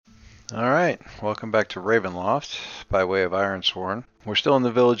Alright, welcome back to Ravenloft by way of Ironsworn. We're still in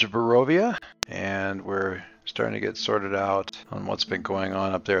the village of Barovia, and we're starting to get sorted out on what's been going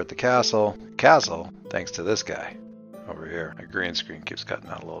on up there at the castle. Thanks to this guy over here. My green screen keeps cutting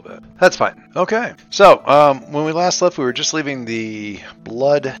out a little bit. That's fine. Okay, so when we last left, we were just leaving the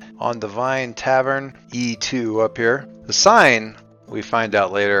Blood on the Vine Tavern, E2 up here. The sign, we find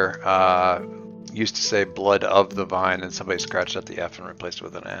out later, used to say Blood of the Vine, and somebody scratched out the F and replaced it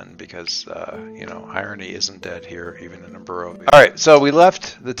with an N because, irony isn't dead here, even in a Barovia. Alright, so we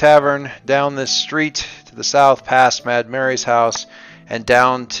left the tavern down this street to the south past Mad Mary's house and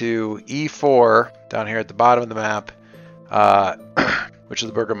down to E4, down here at the bottom of the map, which is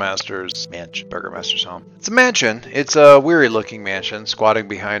the Burgomaster's mansion, Burgomaster's home. It's a mansion. It's a weary-looking mansion squatting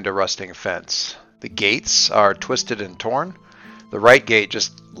behind a rusting fence. The gates are twisted and torn. The right gate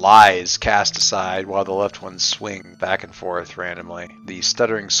just lies cast aside while the left ones swing back and forth randomly. The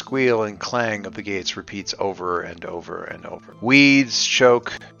stuttering squeal and clang of the gates repeats over and over and over. Weeds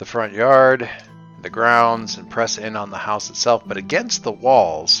choke the front yard, the grounds, and press in on the house itself, but against the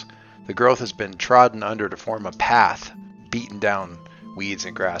walls, the growth has been trodden under to form a path, beaten down weeds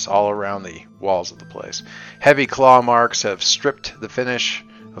and grass all around the walls of the place. Heavy claw marks have stripped the finish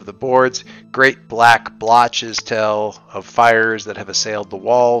of the boards. Great black blotches tell of fires that have assailed the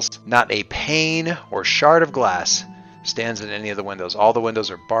walls. Not a pane or shard of glass stands in any of the windows. All the windows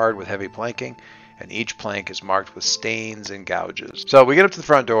are barred with heavy planking, and each plank is marked with stains and gouges. So we get up to the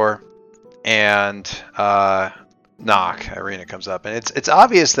front door and knock. Irina comes up, and it's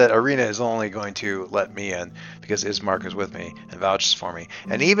obvious that Irina is only going to let me in because Ismark is with me and vouches for me,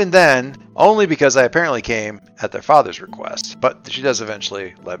 and even then only because I apparently came at their father's request, but she does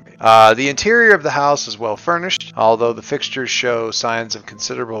eventually let me. The interior of the house is well furnished, although the fixtures show signs of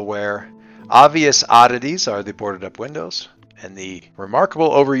considerable wear. Obvious oddities are the boarded up windows and the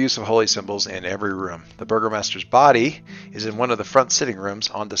remarkable overuse of holy symbols in every room. The Burgomaster's body is in one of the front sitting rooms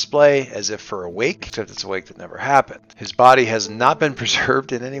on display as if for a wake, except it's a wake that never happened. His body has not been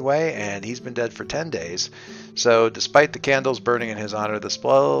preserved in any way, and he's been dead for 10 days. So despite the candles burning in his honor, the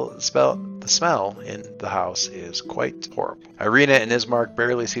smell in the house is quite horrible. Irina and Ismark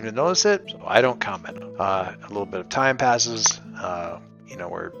barely seem to notice it, so I don't comment. A little bit of time passes.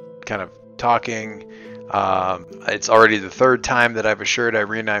 We're kind of talking. It's already the third time that I've assured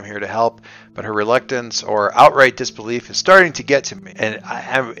Irina I'm here to help, but her reluctance or outright disbelief is starting to get to me. And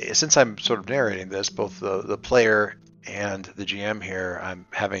since I'm sort of narrating this, both the player and the GM here, I'm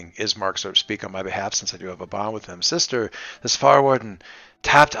having Ismark sort of speak on my behalf since I do have a bond with him. Sister, this Far Warden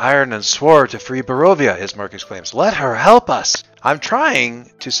tapped iron and swore to free Barovia, Ismark exclaims. Let her help us! I'm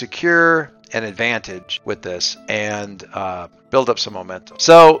trying to secure an advantage with this and build up some momentum.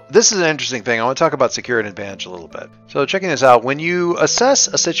 So this is an interesting thing. I want to talk about secure an advantage a little bit. So checking this out, when you assess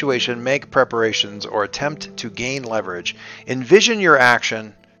a situation, make preparations, or attempt to gain leverage, envision your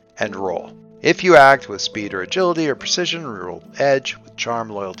action and roll. If you act with speed or agility or precision, roll edge. With charm,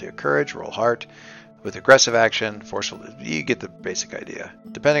 loyalty, or courage, roll heart. With aggressive action, forceful, you get the basic idea.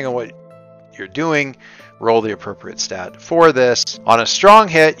 Depending on what you're doing, roll the appropriate stat for this. On a strong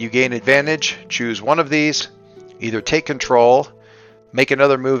hit, you gain advantage. Choose one of these. Either take control, make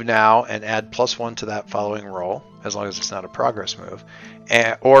another move now, and add +1 to that following roll, as long as it's not a progress move,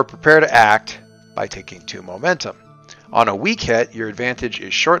 or prepare to act by taking 2 momentum. On a weak hit, your advantage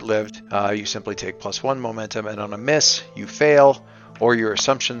is short-lived. You simply take +1 momentum, and on a miss, you fail, or your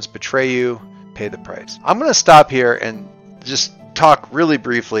assumptions betray you. Pay the price. I'm going to stop here and just talk really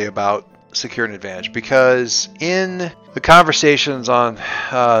briefly about secure an advantage, because in the conversations on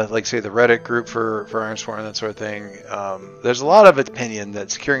say the Reddit group for Ironsworn and that sort of thing, there's a lot of opinion that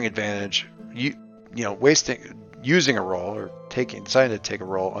securing advantage, using a roll or deciding to take a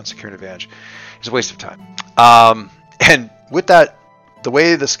roll on securing advantage is a waste of time. And with that, the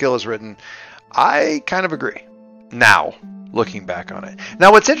way the skill is written, I kind of agree. Now, looking back on it.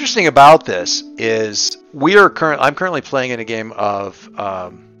 Now, what's interesting about this is I'm currently playing in a game of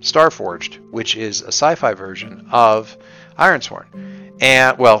Starforged, which is a sci-fi version of Ironsworn.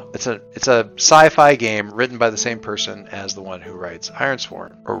 And it's a sci-fi game written by the same person as the one who wrote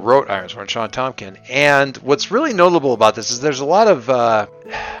Ironsworn, Sean Tompkin. And what's really notable about this is there's a lot of DNA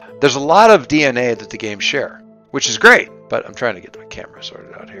that the games share, which is great. But I'm trying to get my camera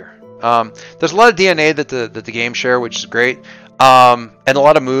sorted out here. There's a lot of DNA that the games share, which is great, and a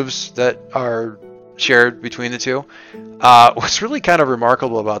lot of moves that are shared between the two. What's really kind of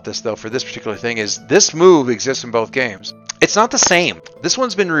remarkable about this, though, for this particular thing, is this move exists in both games. It's not the same. This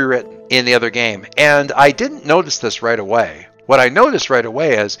one's been rewritten in the other game, and I didn't notice this right away. What I noticed right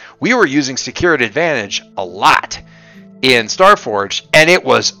away is we were using secured advantage a lot in Starforged, and it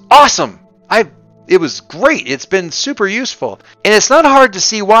was awesome. It was great. It's been super useful. And it's not hard to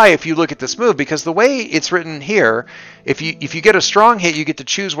see why if you look at this move, because the way it's written here, if you get a strong hit, you get to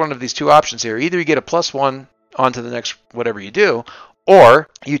choose one of these two options here. Either you get a +1 onto the next whatever you do, or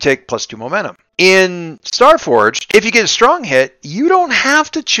you take +2 momentum. In Starforged, if you get a strong hit, you don't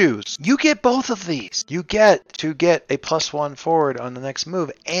have to choose. You get both of these. You get to get a +1 forward on the next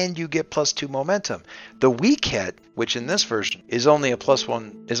move, and you get +2 momentum. The weak hit, which in this version is only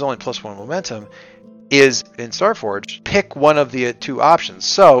 +1 momentum, is in Starforged, pick one of the two options.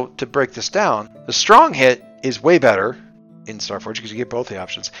 So to break this down, the strong hit is way better in Starforged because you get both the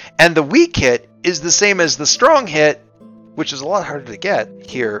options, and the weak hit is the same as the strong hit, which is a lot harder to get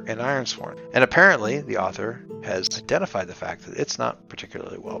here in Ironsworn. And apparently the author has identified the fact that it's not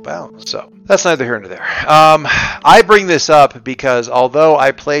particularly well balanced. So that's neither here nor there. I bring this up because although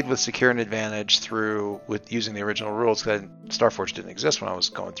I played with Secure and Advantage with using the original rules, because Starforged didn't exist when I was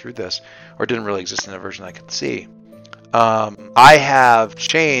going through this, or didn't really exist in a version I could see, I have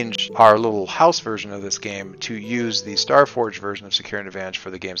changed our little house version of this game to use the Starforged version of Secure and Advantage for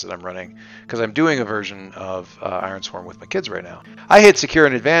the games that I'm running, because I'm doing a version of Ironsworn with my kids right now. I hit Secure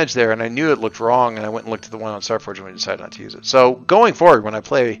and Advantage there, and I knew it looked wrong, and I went and looked at the one on Starforged and we decided not to use it. So going forward, when I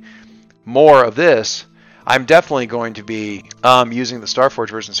play more of this, I'm definitely going to be using the Starforged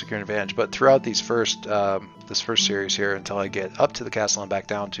version of Secure and Advantage, but throughout this first series here, until I get up to the castle and back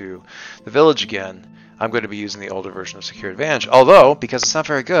down to the village again, I'm going to be using the older version of Secure Advantage. Although, because it's not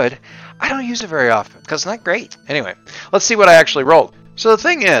very good, I don't use it very often, because it's not great. Anyway, let's see what I actually rolled. So the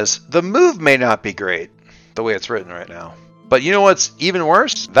thing is, the move may not be great, the way it's written right now. But you know what's even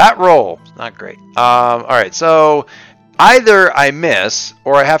worse? That roll is not great. Alright, so either I miss,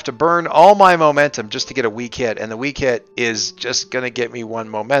 or I have to burn all my momentum just to get a weak hit, and the weak hit is just going to get me 1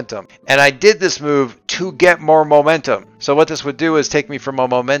 momentum. And I did this move to get more momentum. So what this would do is take me from a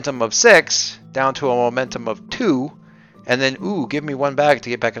momentum of 6 down to a momentum of 2, and then, give me 1 back to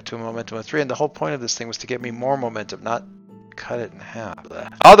get back up to a momentum of 3. And the whole point of this thing was to get me more momentum, not cut it in half.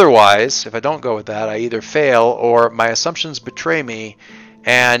 Otherwise, if I don't go with that, I either fail or my assumptions betray me,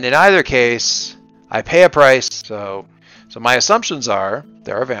 and in either case, I pay a price. So my assumptions are,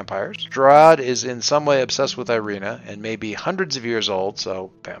 there are vampires. Strahd is in some way obsessed with Irina and may be hundreds of years old,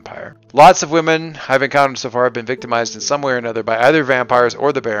 so vampire. Lots of women I've encountered so far have been victimized in some way or another by either vampires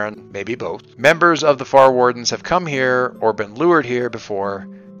or the Baron, maybe both. Members of the Far Wardens have come here or been lured here before,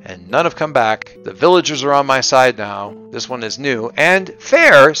 and none have come back. The villagers are on my side now. This one is new and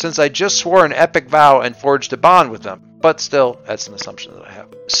fair, since I just swore an epic vow and forged a bond with them. But still, that's an assumption that I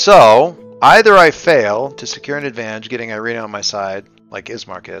have. So either I fail to secure an advantage, getting Irina on my side, like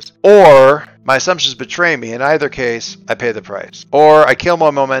Ismark is, or my assumptions betray me. In either case, I pay the price. Or I kill my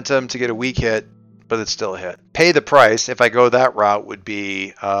momentum to get a weak hit, but it's still a hit. Pay the price, if I go that route, would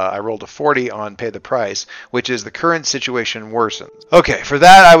be, I rolled a 40 on pay the price, which is the current situation worsens. Okay, for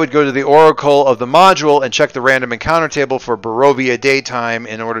that I would go to the Oracle of the module and check the random encounter table for Barovia daytime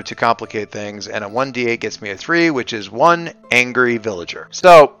in order to complicate things, and a 1d8 gets me a 3, which is 1 angry villager.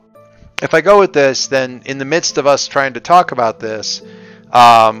 So, if I go with this, then in the midst of us trying to talk about this,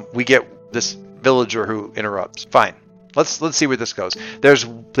 we get this villager who interrupts. Fine. Let's see where this goes. There's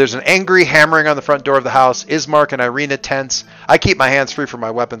an angry hammering on the front door of the house. Ismark and Irina tense. I keep my hands free from my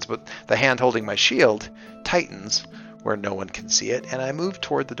weapons, but the hand holding my shield tightens where no one can see it, and I move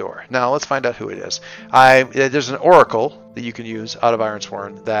toward the door. Now let's find out who it is. There's an oracle that you can use out of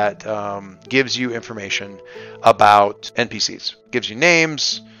Ironsworn that gives you information about NPCs. Gives you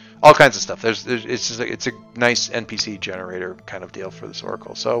names, all kinds of stuff. It's a nice NPC generator kind of deal for this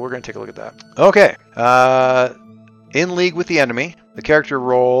oracle. So we're going to take a look at that. Okay. In league with the enemy, the character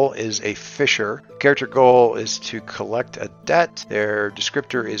role is a fisher. Character goal is to collect a debt. Their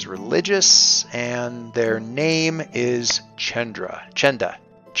descriptor is religious, and their name is Chenda.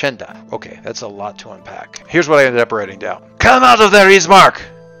 Okay, that's a lot to unpack. Here's what I ended up writing down. Come out of there, Ismark!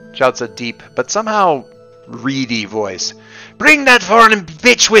 Shouts a deep, but somehow reedy voice. Bring that foreign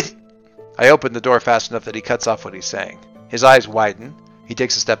bitch with... I open the door fast enough that he cuts off what he's saying. His eyes widen. He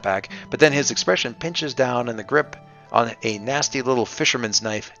takes a step back, but then his expression pinches down and the grip on a nasty little fisherman's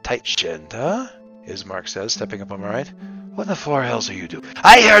knife tight. Chenda? Ismark says, stepping up on my right. What the four hells are you doing?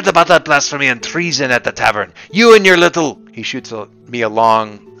 I heard about that blasphemy and treason at the tavern. You and your little... He shoots me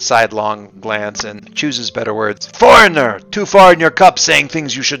a sidelong glance and chooses better words. Foreigner! Too far in your cup, saying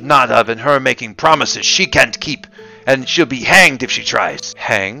things you should not have, and her making promises she can't keep. And she'll be hanged if she tries.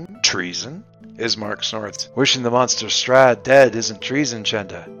 Hang? Treason? Ismark snorts. Wishing the monster Strahd dead isn't treason,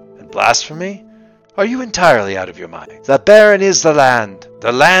 Chenda. And blasphemy? Are you entirely out of your mind? The Baron is the land.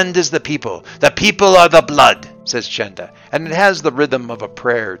 The land is the people. The people are the blood. says Chenda, and it has the rhythm of a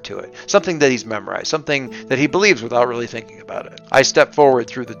prayer to it, something that he's memorized, something that he believes without really thinking about it. I step forward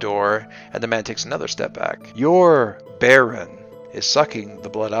through the door, and the man takes another step back. Your Baron is sucking the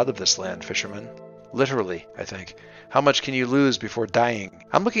blood out of this land, fisherman. Literally, I think. How much can you lose before dying?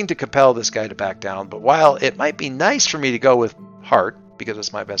 I'm looking to compel this guy to back down, but while it might be nice for me to go with heart, because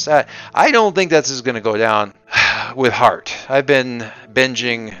it's my best at, I don't think that's going to go down with heart. I've been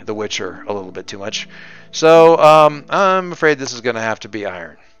binging The Witcher a little bit too much. So I'm afraid this is going to have to be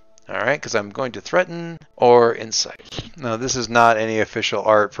iron. All right, because I'm going to threaten or incite. Now, this is not any official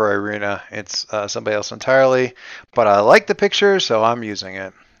art for Irina. It's somebody else entirely, but I like the picture, so I'm using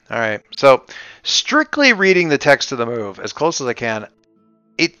it. All right, so strictly reading the text of the move as close as I can,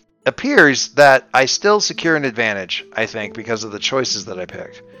 it appears that I still secure an advantage, I think, because of the choices that I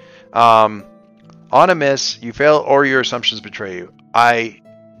picked. On a miss, you fail or your assumptions betray you. I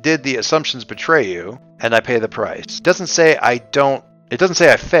did the assumptions betray you, and I pay the price. It doesn't say I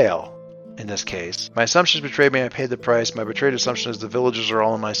fail in this case. My assumptions betrayed me, I paid the price. My betrayed assumption is the villagers are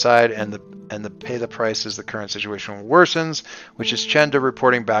all on my side, and the pay the price is the current situation worsens, which is Chenda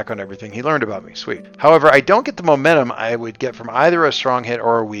reporting back on everything he learned about me. Sweet. However, I don't get the momentum I would get from either a strong hit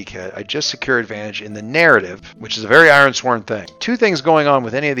or a weak hit. I just secure advantage in the narrative, which is a very Ironsworn thing. Two things going on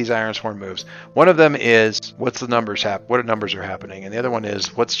with any of these Ironsworn moves. One of them is what numbers are happening, and the other one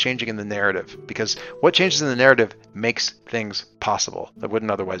is what's changing in the narrative, because what changes in the narrative makes things possible that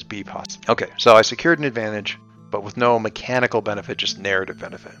wouldn't otherwise be possible. Okay, so I secured an advantage, but with no mechanical benefit, just narrative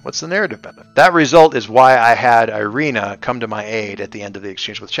benefit. What's the narrative benefit? That result is why I had Irina come to my aid at the end of the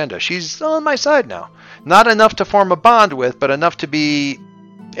exchange with Chenda. She's on my side now. Not enough to form a bond with, but enough to be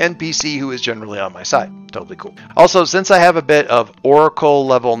NPC who is generally on my side. Totally cool. Also, since I have a bit of Oracle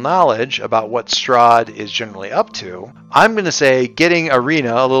level knowledge about what Strahd is generally up to, I'm going to say getting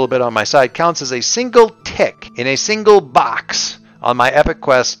Irina a little bit on my side counts as a single tick in a single box on my epic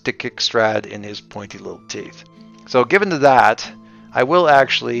quest to kick Strahd in his pointy little teeth. So given to that, I will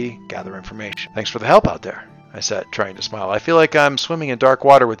actually gather information. Thanks for the help out there, I said, trying to smile. I feel like I'm swimming in dark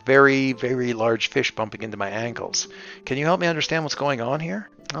water with very, very large fish bumping into my ankles. Can you help me understand what's going on here?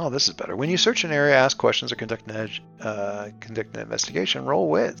 Oh, this is better. When you search an area, ask questions, or conduct an investigation, roll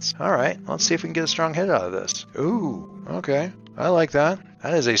wits. All right, let's see if we can get a strong hit out of this. Ooh, okay. I like that.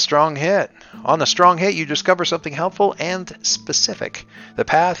 That is a strong hit. On a strong hit, you discover something helpful and specific. The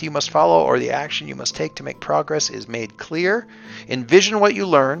path you must follow or the action you must take to make progress is made clear. Envision what you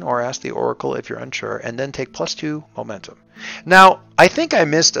learn, or ask the Oracle if you're unsure, and then take +2 momentum. Now, I think I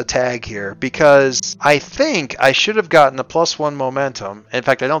missed a tag here because I think I should have gotten a +1 momentum. In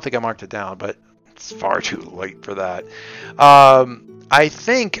fact, I don't think I marked it down, but it's far too late for that. I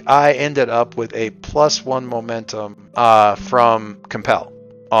think I ended up with a +1 momentum from Compel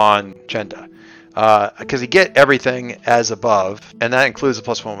on Chenda. Because you get everything as above, and that includes a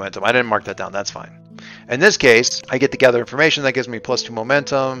 +1 momentum. I didn't mark that down, that's fine. In this case, I get to gather information that gives me +2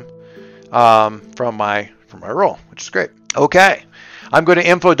 momentum from my roll, which is great. Okay, I'm going to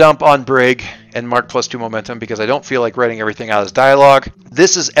info dump on Brig and mark +2 momentum because I don't feel like writing everything out as dialogue.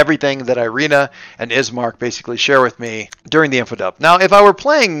 This is everything that Irina and Ismark basically share with me during the info dump. Now, if I were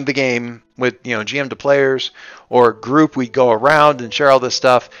playing the game with GM to players or group, we'd go around and share all this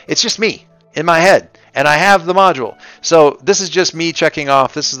stuff. It's just me in my head, and I have the module. So this is just me checking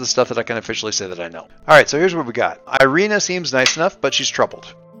off. This is the stuff that I can officially say that I know. All right, so here's what we got. Irina seems nice enough, but she's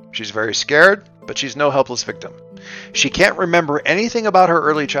troubled. She's very scared, but she's no helpless victim. She can't remember anything about her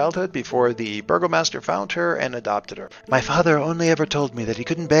early childhood before the Burgomaster found her and adopted her. My father only ever told me that he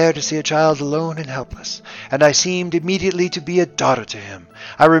couldn't bear to see a child alone and helpless, and I seemed immediately to be a daughter to him.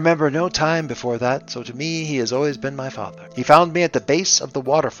 I remember no time before that, so to me he has always been my father. He found me at the base of the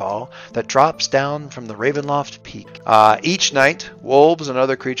waterfall that drops down from the Ravenloft peak. Each night, wolves and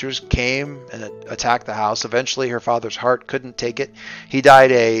other creatures came and attacked the house. Eventually, her father's heart couldn't take it. He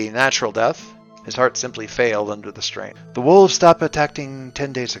died a natural death. His heart simply failed under the strain. The wolves stopped attacking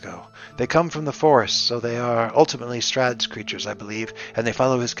 10 days ago. They come from the forest, so they are ultimately Strahd's creatures, I believe, and they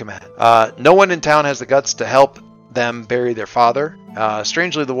follow his command. No one in town has the guts to help them bury their father.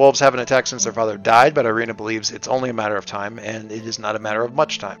 Strangely, the wolves haven't attacked since their father died, but Irina believes it's only a matter of time, and it is not a matter of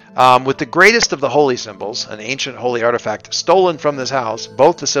much time. With the greatest of the holy symbols, an ancient holy artifact stolen from this house,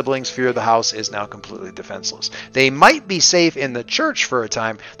 both the siblings fear the house is now completely defenseless. They might be safe in the church for a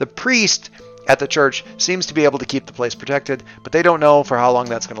time. The priest at the church seems to be able to keep the place protected, but they don't know for how long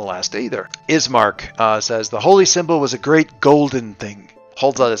that's going to last either. Ismark says, the holy symbol was a great golden thing.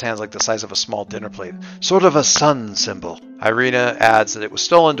 Holds out his hands like the size of a small dinner plate. Sort of a sun symbol. Irina adds that it was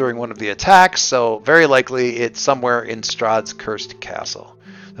stolen during one of the attacks, so very likely it's somewhere in Strahd's cursed castle.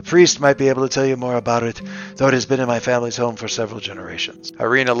 The priest might be able to tell you more about it, though it has been in my family's home for several generations.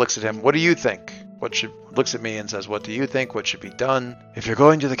 Irina looks at him. What do you think? Looks at me and says, what do you think? What should be done? If you're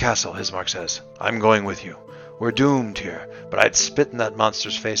going to the castle, Ismark says, I'm going with you. We're doomed here, but I'd spit in that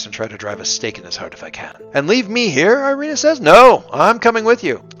monster's face and try to drive a stake in his heart if I can. And leave me here, Irina says. No, I'm coming with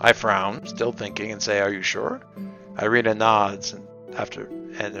you. I frown, still thinking, and say, are you sure? Irina nods,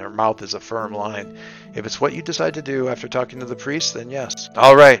 and her mouth is a firm line. If it's what you decide to do after talking to the priest, then yes.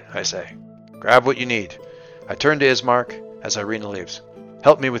 All right, I say. Grab what you need. I turn to Ismark as Irina leaves.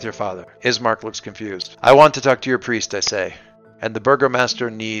 Help me with your father. Ismark looks confused. I want to talk to your priest, I say. And the Burgomaster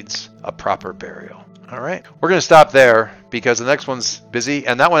needs a proper burial. All right. We're going to stop there because the next one's busy.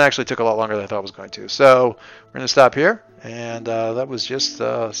 And that one actually took a lot longer than I thought it was going to. So we're going to stop here. And that was just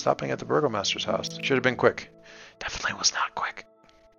stopping at the Burgomaster's house. Should have been quick. Definitely was not quick.